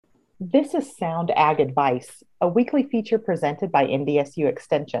This is Sound Ag Advice, a weekly feature presented by NDSU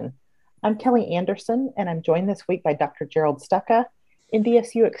Extension. I'm Kelly Anderson, and I'm joined this week by Dr. Gerald Stokka,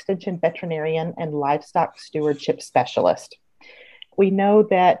 NDSU Extension veterinarian and livestock stewardship specialist. We know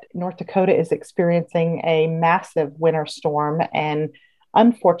that North Dakota is experiencing a massive winter storm, and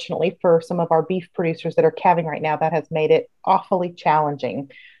unfortunately, for some of our beef producers that are calving right now, that has made it awfully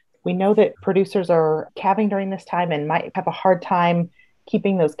challenging. We know that producers are calving during this time and might have a hard time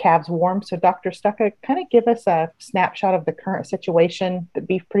keeping those calves warm. So, Dr. Stucca, kind of give us a snapshot of the current situation that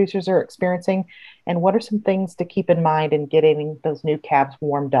beef producers are experiencing, and what are some things to keep in mind in getting those new calves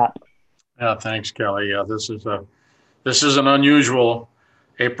warmed up? Yeah, thanks, Kelly. Yeah, this is an unusual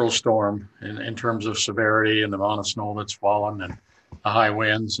April storm in terms of severity and the amount of snow that's fallen and the high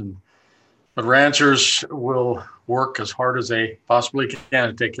winds. But ranchers will work as hard as they possibly can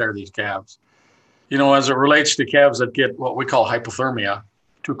to take care of these calves. You know, as it relates to calves that get what we call hypothermia,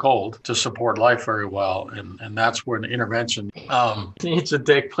 too cold to support life very well, and that's when intervention needs to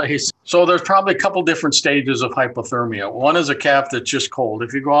take place. So there's probably a couple different stages of hypothermia. One is a calf that's just cold.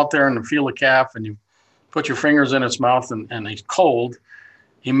 If you go out there and feel a calf and you put your fingers in its mouth and he's cold,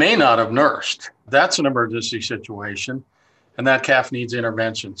 he may not have nursed. That's an emergency situation, and that calf needs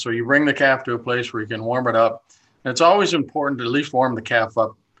intervention. So you bring the calf to a place where you can warm it up. And it's always important to at least warm the calf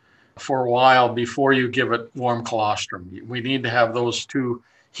up for a while before you give it warm colostrum. We need to have those two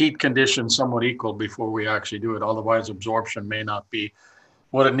heat conditions somewhat equal before we actually do it. Otherwise, absorption may not be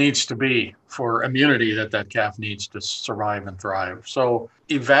what it needs to be for immunity that calf needs to survive and thrive. So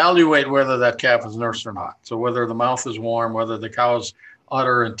evaluate whether that calf is nursed or not. So whether the mouth is warm, whether the cow's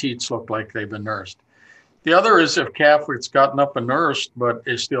udder and teats look like they've been nursed. The other is if calf it's gotten up and nursed but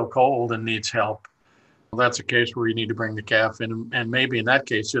is still cold and needs help. Well, that's a case where you need to bring the calf in, and maybe in that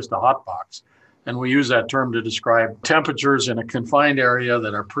case just a hot box. And we use that term to describe temperatures in a confined area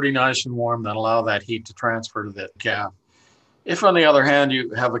that are pretty nice and warm that allow that heat to transfer to the calf. If, on the other hand, you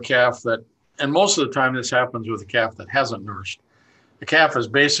have a calf that, and most of the time this happens with a calf that hasn't nursed, the calf is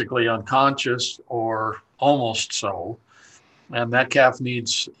basically unconscious or almost so, and that calf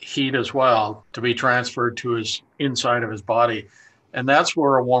needs heat as well to be transferred to his inside of his body. And that's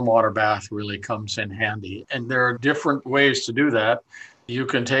where a warm water bath really comes in handy. And there are different ways to do that. You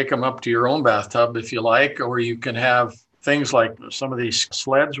can take them up to your own bathtub if you like, or you can have things like some of these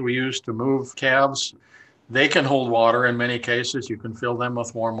sleds we use to move calves. They can hold water in many cases. You can fill them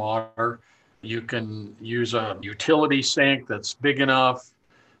with warm water. You can use a utility sink that's big enough,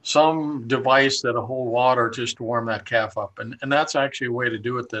 some device that'll hold water just to warm that calf up. And that's actually a way to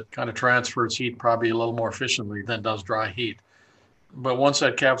do it that kind of transfers heat probably a little more efficiently than does dry heat. But once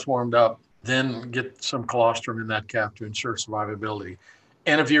that calf's warmed up, then get some colostrum in that calf to ensure survivability.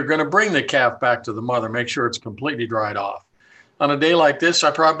 And if you're going to bring the calf back to the mother, make sure it's completely dried off. On a day like this,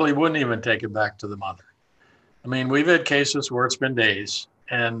 I probably wouldn't even take it back to the mother. I mean, we've had cases where it's been days,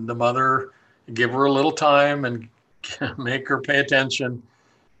 and the mother give her a little time and make her pay attention.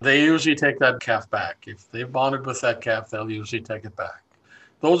 They usually take that calf back. If they've bonded with that calf, they'll usually take it back.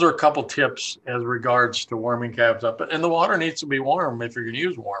 Those are a couple tips as regards to warming calves up. And the water needs to be warm if you're going to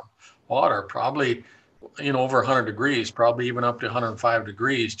use warm water, probably, over 100 degrees, probably even up to 105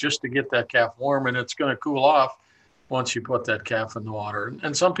 degrees, just to get that calf warm. And it's going to cool off once you put that calf in the water.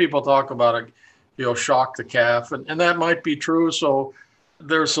 And some people talk about it, shock the calf. And that might be true. So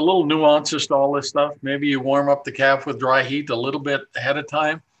there's a little nuances to all this stuff. Maybe you warm up the calf with dry heat a little bit ahead of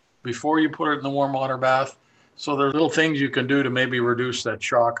time before you put it in the warm water bath. So there's little things you can do to maybe reduce that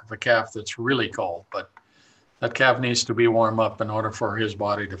shock of a calf that's really cold. But that calf needs to be warm up in order for his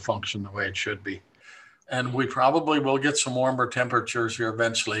body to function the way it should be. And we probably will get some warmer temperatures here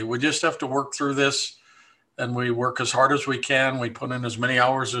eventually. We just have to work through this, and we work as hard as we can. We put in as many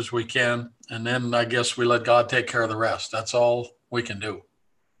hours as we can. And then I guess we let God take care of the rest. That's all we can do.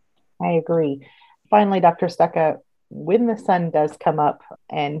 I agree. Finally, Dr. Stucca, when the sun does come up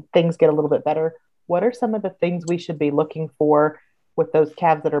and things get a little bit better, what are some of the things we should be looking for with those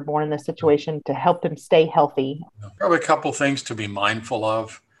calves that are born in this situation to help them stay healthy? Probably a couple things to be mindful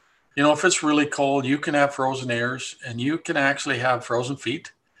of. If it's really cold, you can have frozen ears and you can actually have frozen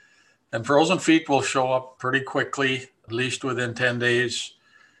feet. And frozen feet will show up pretty quickly, at least within 10 days,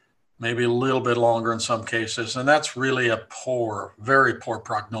 maybe a little bit longer in some cases. And that's really a very poor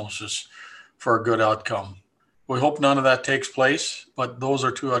prognosis for a good outcome. We hope none of that takes place, but those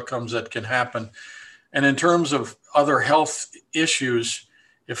are two outcomes that can happen. And in terms of other health issues,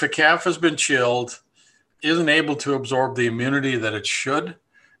 if a calf has been chilled, isn't able to absorb the immunity that it should,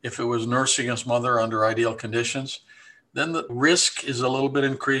 if it was nursing its mother under ideal conditions, then the risk is a little bit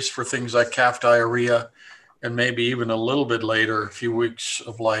increased for things like calf diarrhea and maybe even a little bit later, a few weeks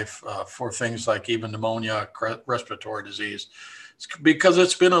of life for things like even pneumonia, respiratory disease. It's because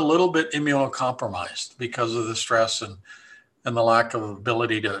it's been a little bit immunocompromised because of the stress and the lack of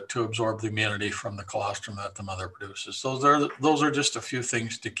ability to absorb the immunity from the colostrum that the mother produces. Those are just a few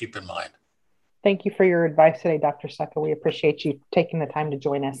things to keep in mind. Thank you for your advice today, Dr. Stokka. We appreciate you taking the time to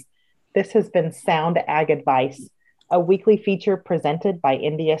join us. This has been Sound Ag Advice, a weekly feature presented by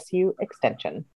NDSU Extension.